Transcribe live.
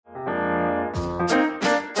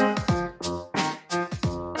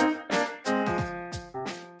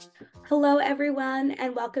Hello, everyone,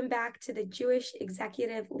 and welcome back to the Jewish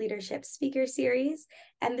Executive Leadership Speaker Series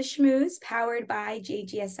and the Schmooze powered by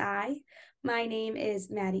JGSI. My name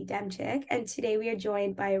is Maddie Demchik, and today we are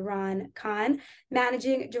joined by Ron Kahn,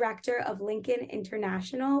 Managing Director of Lincoln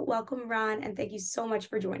International. Welcome, Ron, and thank you so much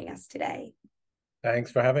for joining us today.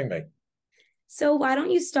 Thanks for having me. So why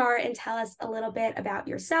don't you start and tell us a little bit about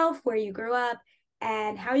yourself, where you grew up,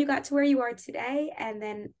 and how you got to where you are today, and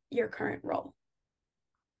then your current role.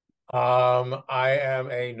 I am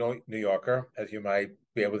a New Yorker, as you might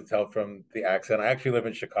be able to tell from the accent. I actually live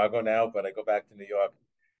in Chicago now, but I go back to New York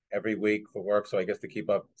every week for work, so I guess to keep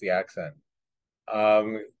up the accent.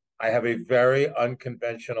 Um, I have a very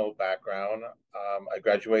unconventional background. I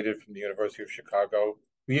graduated from the University of Chicago,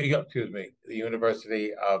 excuse me, the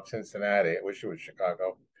University of Cincinnati. I wish it was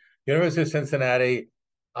Chicago. University of Cincinnati,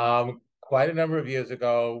 quite a number of years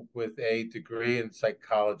ago with a degree in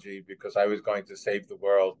psychology because I was going to save the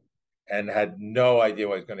world and had no idea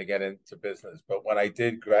I was going to get into business. But when I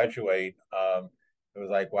did graduate, it was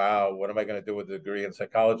like, wow, what am I going to do with a degree in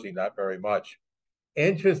psychology? Not very much.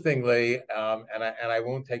 Interestingly, and I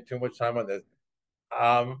won't take too much time on this.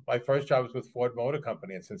 My first job was with Ford Motor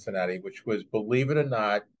Company in Cincinnati, which was, believe it or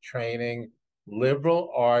not, training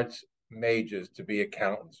liberal arts majors to be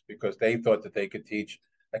accountants because they thought that they could teach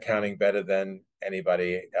accounting better than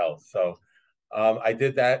anybody else. So I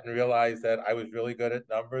did that and realized that I was really good at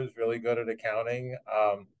numbers, really good at accounting.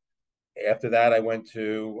 After that, I went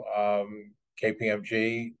to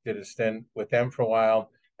KPMG, did a stint with them for a while,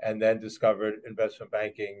 and then discovered investment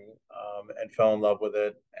banking and fell in love with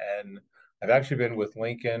it. And I've actually been with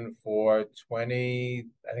Lincoln for 20,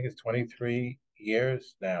 I think it's 23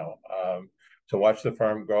 years now. To watch the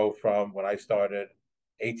firm grow from when I started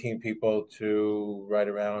 18 people to right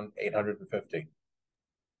around 850.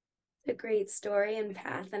 A great story and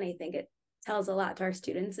path, and I think it tells a lot to our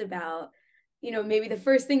students about maybe the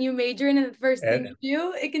first thing you major in and the first thing And you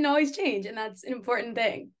do, it can always change, and that's an important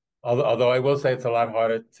thing. although I will say it's a lot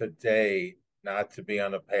harder today not to be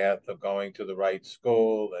on a path of going to the right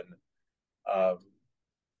school, and um,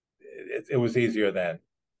 it was easier then.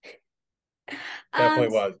 um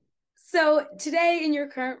Definitely was. so today in your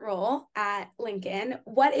current role at Lincoln,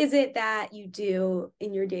 what is it that you do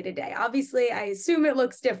in your day-to-day? Obviously, I assume it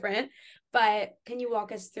looks different, but can you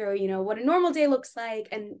walk us through what a normal day looks like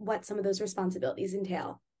and what some of those responsibilities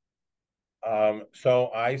entail? So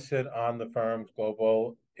I sit on the firm's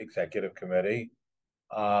global executive committee.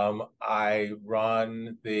 I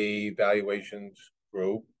run the valuations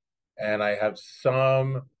group, and I have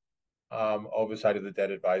some oversight of the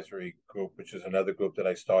debt advisory group, which is another group that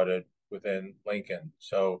I started within Lincoln.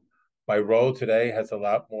 So my role today has a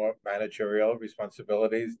lot more managerial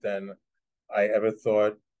responsibilities than I ever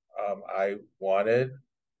thought I wanted.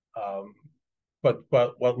 Um, but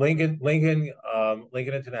what Lincoln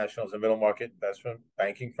International is a middle market investment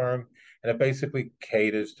banking firm, and it basically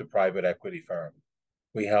caters to private equity firms.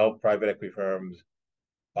 We help private equity firms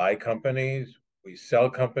buy companies, we sell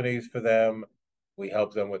companies for them, we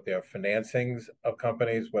help them with their financings of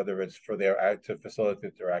companies, whether it's for their to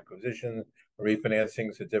facilitate their acquisition,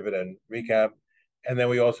 refinancings, a dividend recap, and then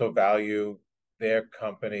we also value their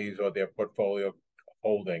companies or their portfolio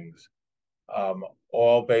holdings, um,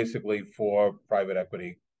 all basically for private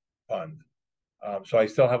equity funds. So I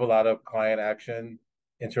still have a lot of client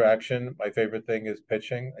interaction. My favorite thing is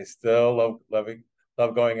pitching. I still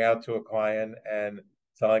love going out to a client and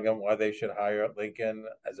telling them why they should hire Lincoln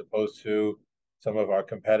as opposed to some of our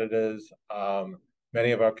competitors.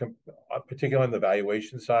 Many of our, particularly on the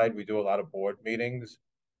valuation side, we do a lot of board meetings.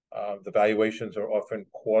 The valuations are often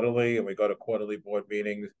quarterly, and we go to quarterly board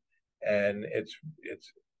meetings, and it's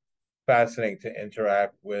fascinating to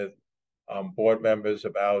interact with board members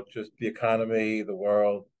about just the economy, the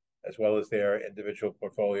world, as well as their individual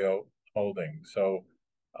portfolio holdings. So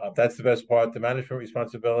that's the best part. The management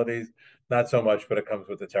responsibilities, not so much, but it comes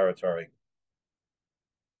with the territory.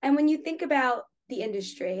 And when you think about the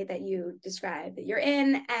industry that you described that you're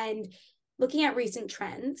in and looking at recent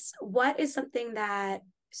trends, what is something that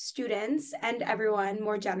students and everyone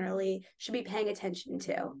more generally should be paying attention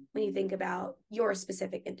to when you think about your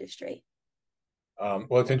specific industry?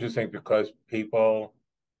 Well, it's interesting because people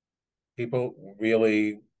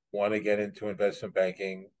really want to get into investment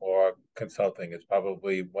banking or consulting. It's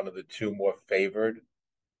probably one of the two more favored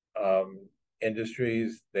um,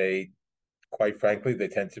 industries. They, quite frankly, they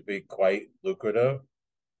tend to be quite lucrative.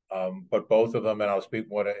 But both of them, and I'll speak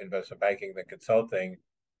more to investment banking than consulting,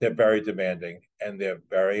 they're very demanding and they're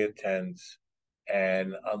very intense.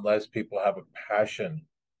 And unless people have a passion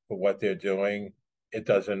for what they're doing, it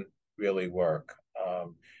doesn't really work.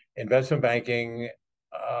 Investment banking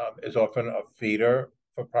is often a feeder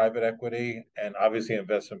for private equity, and obviously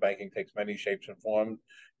investment banking takes many shapes and forms.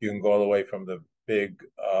 You can go all the way from the big,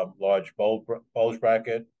 large bulge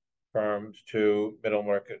bracket firms to middle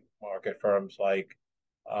market firms like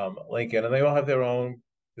Lincoln, and they all have their own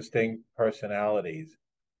distinct personalities.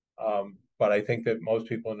 But I think that most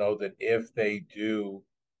people know that if they do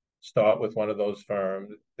start with one of those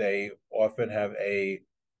firms, they often have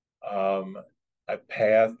um, a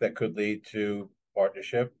path that could lead to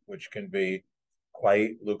partnership, which can be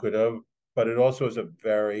quite lucrative. But it also is a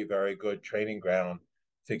very, very good training ground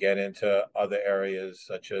to get into other areas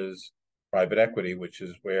such as private equity, which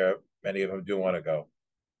is where many of them do want to go.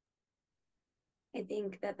 I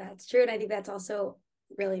think that that's true. And I think that's also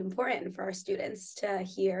really important for our students to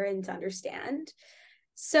hear and to understand.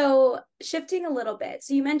 So, shifting a little bit.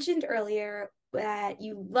 So, you mentioned earlier that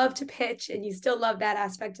you love to pitch and you still love that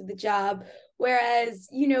aspect of the job, whereas,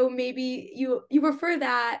 maybe you prefer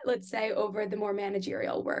that, let's say, over the more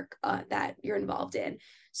managerial work that you're involved in.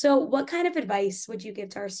 So, what kind of advice would you give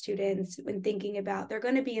to our students when thinking about they're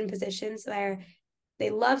going to be in positions where they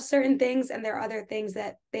love certain things and there are other things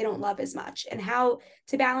that they don't love as much, and how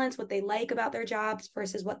to balance what they like about their jobs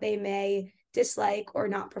versus what they may dislike or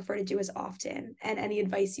not prefer to do as often, and any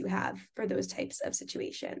advice you have for those types of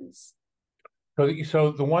situations?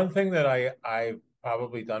 So the one thing that I've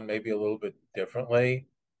probably done maybe a little bit differently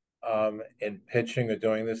in pitching or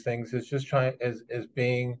doing these things is just trying is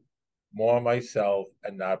being more myself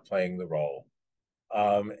and not playing the role.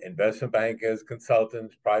 Investment bankers,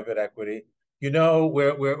 consultants, private equity.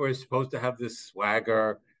 We're supposed to have this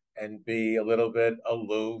swagger and be a little bit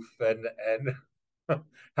aloof and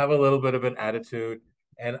have a little bit of an attitude.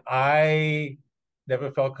 And I never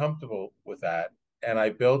felt comfortable with that. And I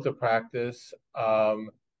built a practice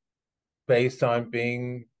based on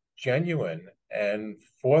being genuine and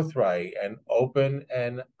forthright and open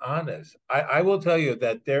and honest. I will tell you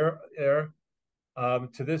that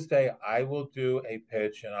to this day, I will do a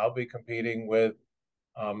pitch and I'll be competing with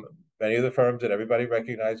um, many of the firms that everybody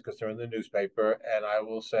recognizes because they're in the newspaper. And I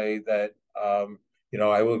will say that, I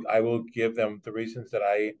will give them the reasons that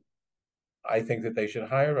I think that they should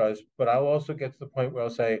hire us. But I'll also get to the point where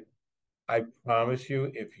I'll say, I promise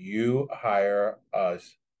you, if you hire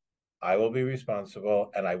us, I will be responsible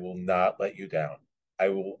and I will not let you down. I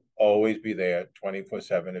will always be there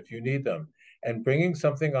 24/7 if you need them. And bringing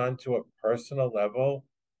something onto a personal level,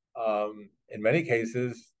 in many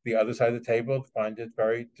cases, the other side of the table find it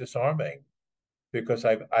very disarming because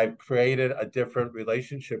I've created a different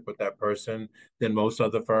relationship with that person than most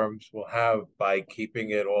other firms will have by keeping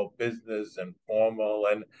it all business and formal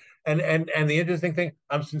and the interesting thing,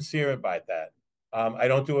 I'm sincere about that. I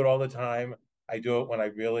don't do it all the time. I do it when I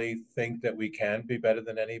really think that we can be better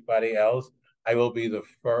than anybody else. I will be the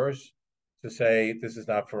first to say this is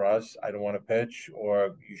not for us. I don't want to pitch,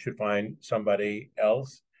 or you should find somebody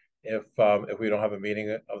else if we don't have a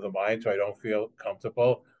meeting of the mind, so I don't feel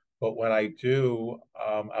comfortable. But when I do,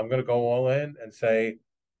 I'm going to go all in and say,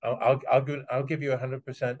 I'll give you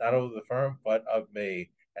 100%, not of the firm, but of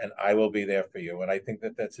me, and I will be there for you. And I think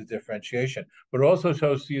that that's a differentiation, but it also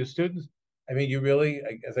shows to your students. I mean, you really,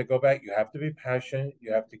 as I go back, you have to be passionate,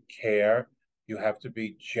 you have to care, you have to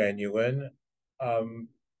be genuine, um,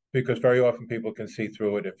 because very often people can see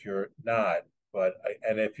through it if you're not.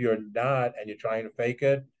 And if you're not and you're trying to fake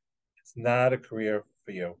it, it's not a career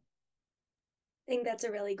for you. I think that's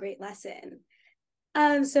a really great lesson.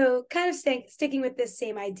 So kind of sticking with this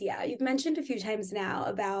same idea, you've mentioned a few times now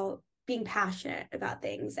about being passionate about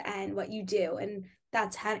things and what you do, and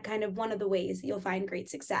that's kind of one of the ways that you'll find great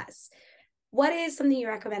success. What is something you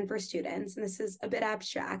recommend for students, and this is a bit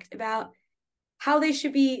abstract, about how they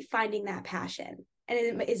should be finding that passion?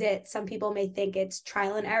 And is it, some people may think it's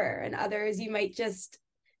trial and error, and others you might just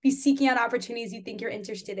be seeking out opportunities you think you're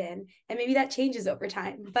interested in, and maybe that changes over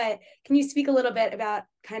time. But can you speak a little bit about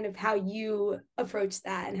kind of how you approach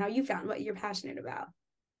that and how you found what you're passionate about?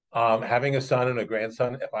 Having a son and a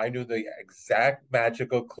grandson, if I knew the exact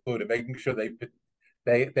magical clue to making sure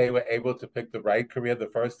they were able to pick the right career the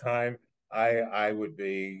first time, I would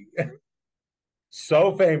be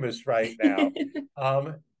so famous right now.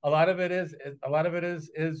 A lot of it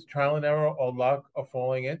is trial and error or luck or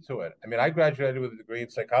falling into it. I mean, I graduated with a degree in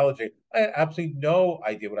psychology. I had absolutely no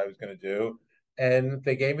idea what I was going to do, and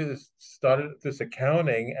they gave me started this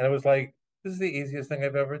accounting, and it was like, this is the easiest thing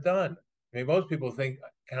I've ever done. I mean, most people think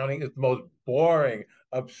accounting is the most boring,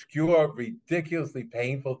 obscure, ridiculously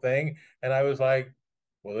painful thing, and I was like,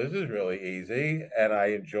 well, this is really easy, and I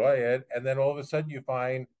enjoy it. And then all of a sudden, you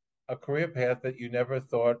find a career path that you never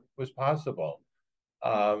thought was possible.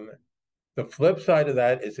 Um, The flip side of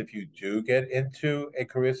that is if you do get into a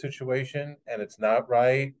career situation and it's not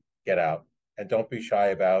right, get out. And don't be shy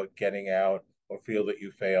about getting out or feel that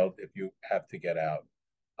you failed if you have to get out.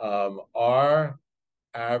 Our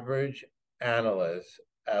average analyst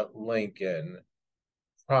at Lincoln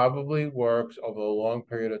probably works over a long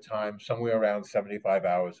period of time, somewhere around 75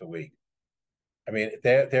 hours a week. I mean,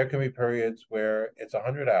 there can be periods where it's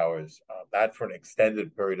 100 hours, not for an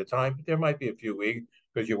extended period of time, but there might be a few weeks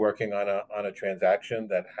because you're working on a transaction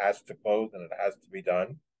that has to close and it has to be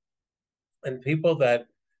done. And people that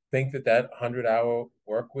think that 100-hour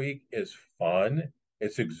work week is fun,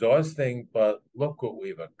 it's exhausting, but look what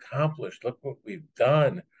we've accomplished, look what we've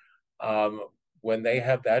done. Um, when they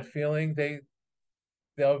have that feeling,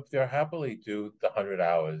 they'll happily do the 100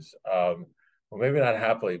 hours. Well, maybe not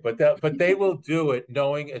happily, but they will do it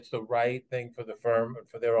knowing it's the right thing for the firm and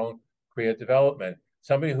for their own career development.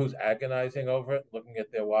 Somebody who's agonizing over it, looking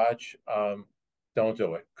at their watch, don't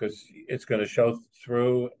do it because it's going to show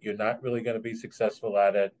through. You're not really going to be successful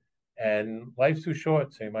at it, and life's too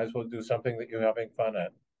short, so you might as well do something that you're having fun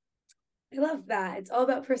at. I love that. It's all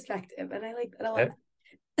about perspective, and I like that a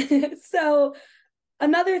Yeah. lot. So,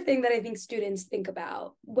 another thing that I think students think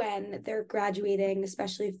about when they're graduating,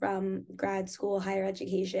 especially from grad school, higher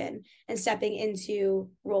education, and stepping into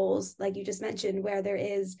roles like you just mentioned, where there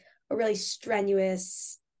is a really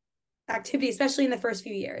strenuous activity, especially in the first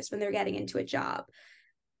few years when they're getting into a job.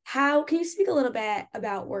 How can you speak a little bit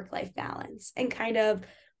about work-life balance and kind of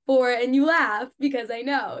and you laugh because I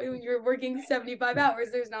know when you're working 75 hours,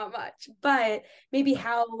 there's not much, but maybe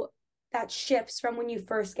how that shifts from when you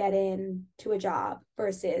first get into a job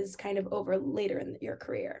versus kind of over later in your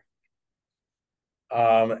career.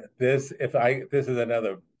 This is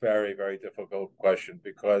another very, very difficult question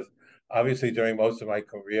because obviously during most of my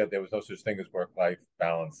career there was no such thing as work-life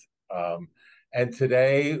balance. And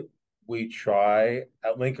today we try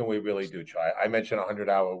at Lincoln, we really do try. I mentioned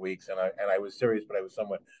 100-hour weeks, and I was serious, but I was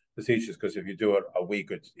somewhat facetious because if you do it a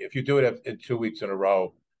week, if you do it in 2 weeks in a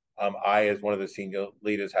row, I, as one of the senior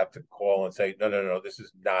leaders, have to call and say, no, no, no, this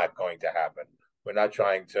is not going to happen. We're not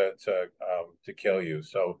trying to kill you.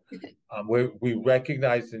 So we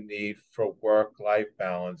recognize the need for work-life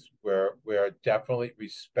balance. We're definitely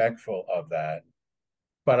respectful of that.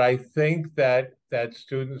 But I think that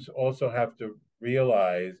students also have to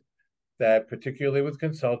realize that, particularly with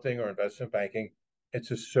consulting or investment banking,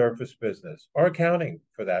 it's a service business, or accounting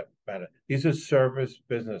for that matter. These are service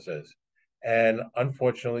businesses. And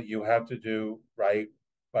unfortunately, you have to do right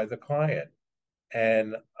by the client.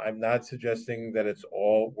 And I'm not suggesting that it's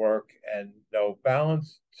all work and no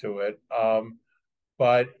balance to it.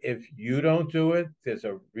 But if you don't do it, there's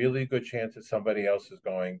a really good chance that somebody else is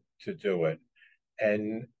going to do it.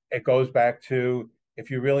 And it goes back to,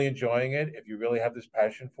 if you're really enjoying it, if you really have this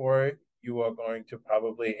passion for it, you are going to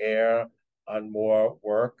probably err on more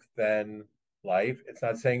work than life. It's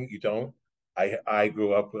not saying you don't. I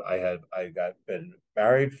grew up with, I got been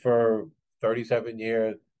married for 37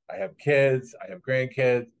 years. I have kids, I have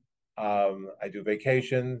grandkids, I do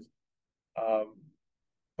vacations. Um,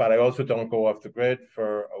 but I also don't go off the grid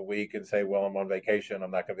for a week and say, well, I'm on vacation,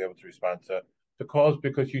 I'm not going to be able to respond to calls,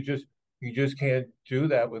 because you just can't do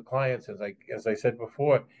that with clients. As I said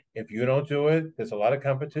before, if you don't do it, there's a lot of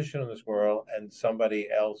competition in this world and somebody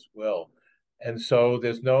else will. And so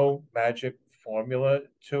there's no magic formula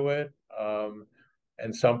to it.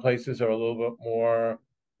 And some places are a little bit more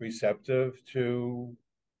receptive to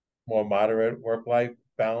more moderate work-life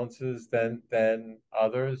balances than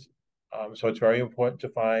others. So it's very important to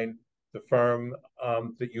find the firm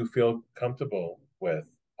that you feel comfortable with.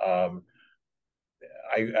 Um,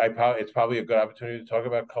 it's probably a good opportunity to talk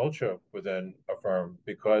about culture within a firm,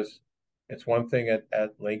 because it's one thing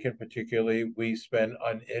at Lincoln particularly, we spend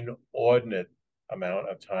an inordinate amount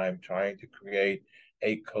of time trying to create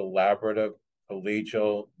a collaborative,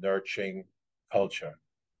 collegial, nurturing culture.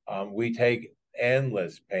 We take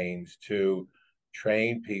endless pains to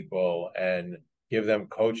train people and give them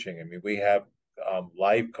coaching. I mean, we have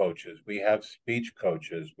life coaches, we have speech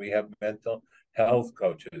coaches, we have mental health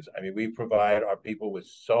coaches. I mean, we provide our people with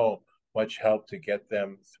so much help to get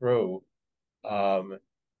them through. Um,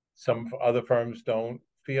 some other firms don't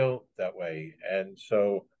feel that way, and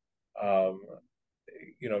so um,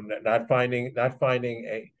 not finding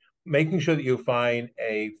a making sure that you find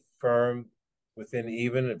a firm within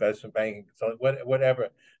even investment banking, so whatever,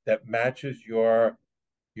 that matches your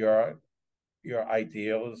your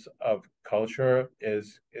ideals of culture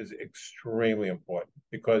is extremely important,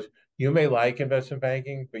 because you may like investment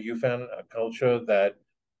banking, but you found a culture that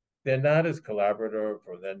they're not as collaborative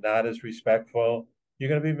or they're not as respectful, you're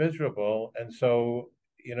going to be miserable. And so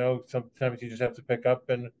sometimes you just have to pick up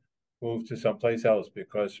and move to someplace else,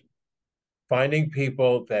 because finding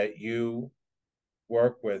people that you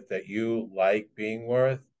work with that you like being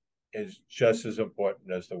with is just as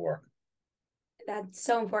important as the work. That's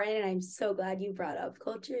so important, and I'm so glad you brought up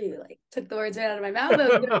culture. You like took the words right out of my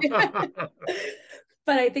mouth.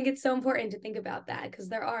 But I think it's so important to think about that, because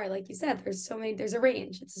there are, like you said, there's a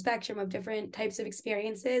range. It's a spectrum of different types of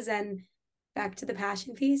experiences. And back to the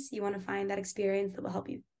passion piece, you want to find that experience that will help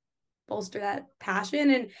you bolster that passion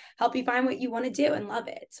and help you find what you want to do and love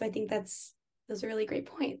it. So I think those are really great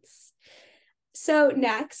points. So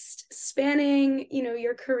next, spanning,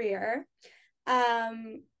 your career,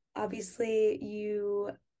 obviously you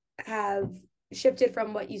have shifted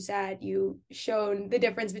from what you said. You shown the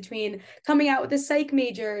difference between coming out with a psych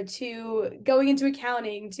major to going into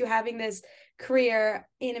accounting to having this career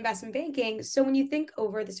in investment banking. So when you think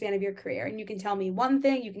over the span of your career, and you can tell me one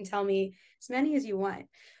thing, you can tell me as many as you want,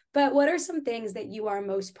 but what are some things that you are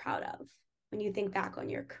most proud of when you think back on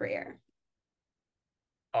your career?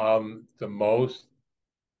 The most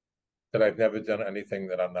that I've never done anything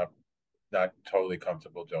that I'm not totally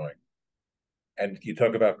comfortable doing. And you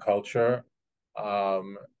talk about culture.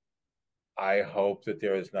 Um, I hope that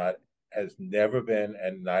there has never been,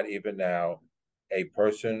 and not even now, a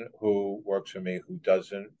person who works for me who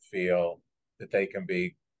doesn't feel that they can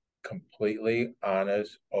be completely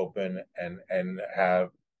honest, open, and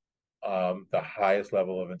have the highest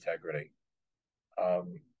level of integrity.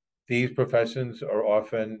 Um, these professions are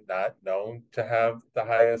often not known to have the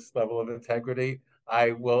highest level of integrity.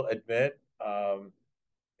 I will admit,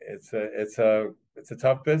 it's a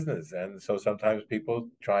tough business, and so sometimes people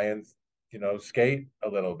try and skate a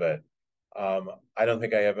little bit. I don't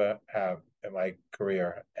think I ever have in my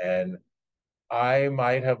career, and I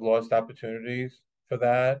might have lost opportunities for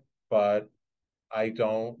that, but I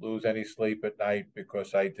don't lose any sleep at night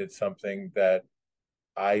because I did something that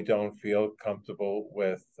I don't feel comfortable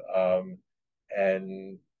with.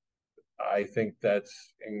 And I think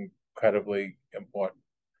that's incredibly important.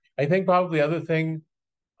 I think probably the other thing,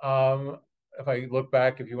 um, if I look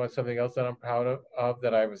back, if you want something else that I'm proud of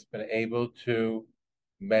that I was been able to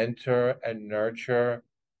mentor and nurture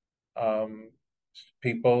um,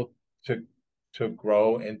 people to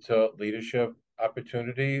grow into leadership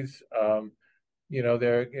opportunities.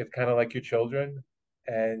 It's kind of like your children,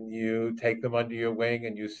 and you take them under your wing,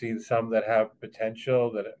 and you see some that have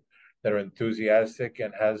potential, that are enthusiastic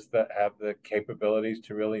and have the capabilities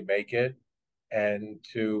to really make it, and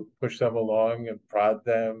to push them along and prod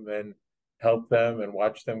them and help them and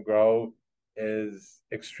watch them grow is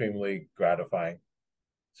extremely gratifying.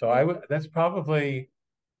 So I would um,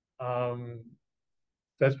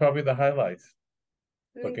 that's probably the highlights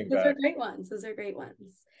I think looking those are back. great ones. Those are great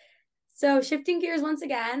ones. So shifting gears once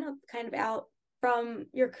again, kind of out from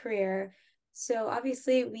your career. So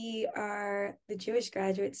obviously we are the Jewish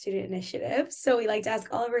Graduate Student Initiative. So we like to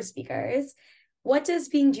ask all of our speakers, what does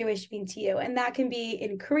being Jewish mean to you? And that can be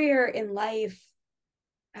in career, in life,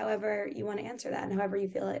 however you want to answer that and however you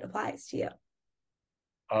feel it applies to you.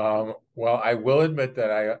 Well, I will admit that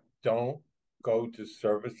I don't go to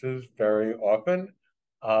services very often.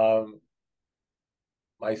 Um,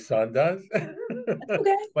 my son does.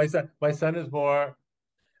 Okay. My son is more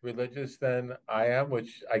religious than I am,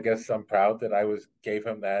 which I guess I'm proud that gave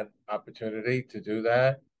him that opportunity to do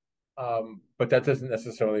that. But that doesn't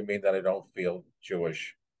necessarily mean that I don't feel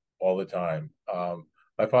Jewish all the time.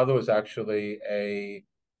 My father was actually a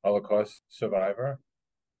Holocaust survivor.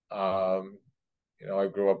 Um, I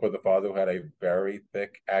grew up with a father who had a very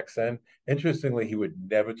thick accent. Interestingly, he would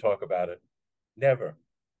never talk about it. Never.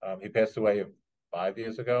 He passed away 5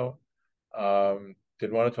 years ago.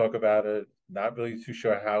 Didn't want to talk about it. Not really too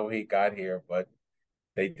sure how he got here, but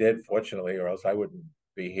they did, fortunately, or else I wouldn't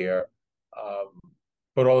be here. Um,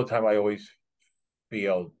 but all the time, I always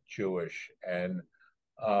feel Jewish, and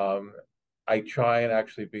um, I try and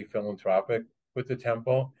actually be philanthropic with the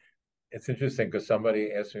temple. It's interesting because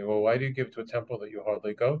somebody asked me, "Well, why do you give to a temple that you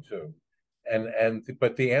hardly go to?"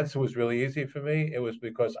 But the answer was really easy for me. It was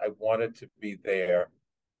because I wanted to be there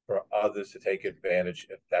for others to take advantage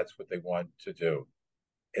if that's what they want to do.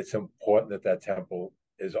 It's important that that temple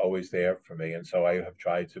is always there for me, and so I have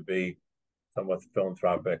tried to be somewhat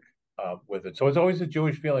philanthropic with it. So it's always a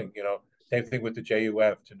Jewish feeling, Same thing with the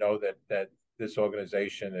JUF, to know that this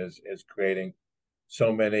organization is creating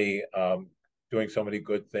so many, doing so many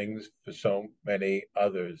good things for so many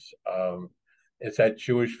others. It's that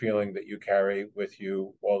Jewish feeling that you carry with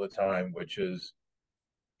you all the time, which is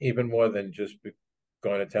even more than just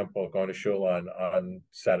going to temple, going to shul on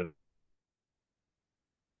Saturday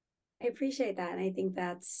I appreciate that. And I think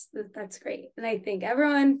that's great. And I think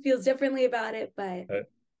everyone feels differently about it, but Uh,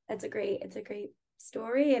 it's a great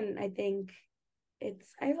story. And I think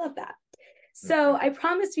I love that. So I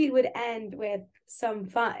promised we would end with some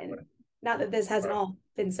fun. Not that this hasn't all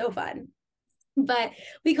been so fun, but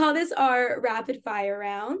we call this our rapid fire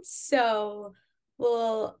round. So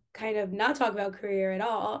we'll kind of not talk about career at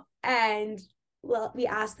all. And well, we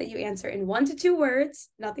ask that you answer in 1 to 2 words,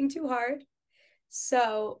 nothing too hard.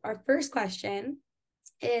 So our first question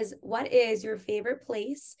is, what is your favorite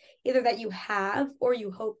place, either that you have or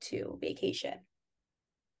you hope to vacation?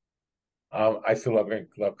 I still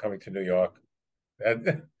love coming to New York.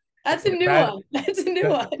 That's a new one. That's a new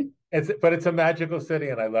one. It's a magical city,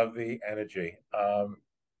 and I love the energy.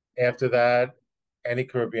 After that, any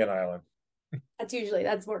Caribbean island.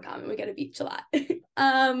 That's more common. We get a beach a lot.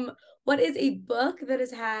 What is a book that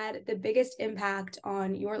has had the biggest impact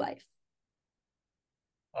on your life?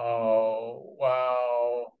 Oh,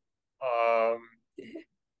 wow. Um,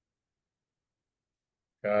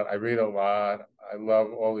 God, I read a lot. I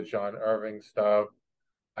love all the John Irving stuff.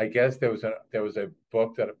 I guess there was a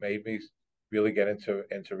book that made me really get into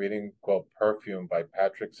reading called Perfume by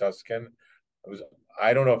Patrick Susskind. It was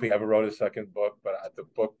I don't know if he ever wrote a second book, but the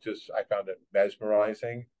book just I found it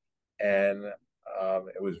mesmerizing, and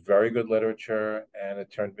it was very good literature, and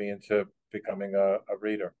it turned me into becoming a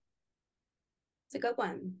reader. It's a good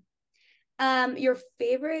one. Your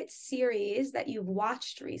favorite series that you've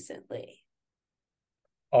watched recently?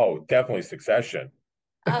 Oh, definitely Succession.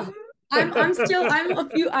 Oh, I'm a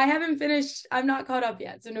few. I haven't finished. I'm not caught up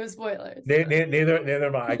yet, so no spoilers. Neither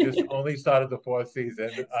am I. I just only started the fourth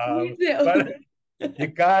season. Me But too. you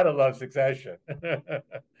gotta love Succession,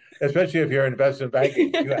 especially if you're in investment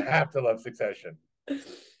banking. You have to love Succession.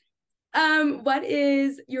 What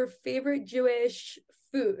is your favorite Jewish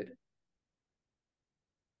food?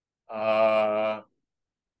 Uh,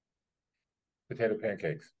 Potato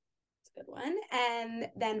pancakes. It's a good one. And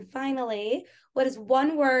then finally, what is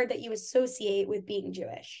one word that you associate with being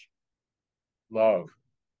Jewish? Love.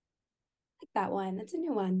 Like that one. That's a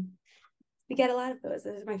new one. We get a lot of those.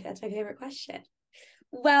 That's my favorite question.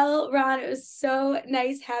 Well, Ron, it was so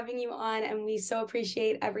nice having you on, and we so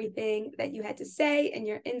appreciate everything that you had to say and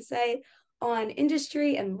your insight on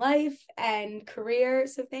industry and life and career.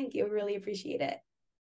 So thank you. I really appreciate it.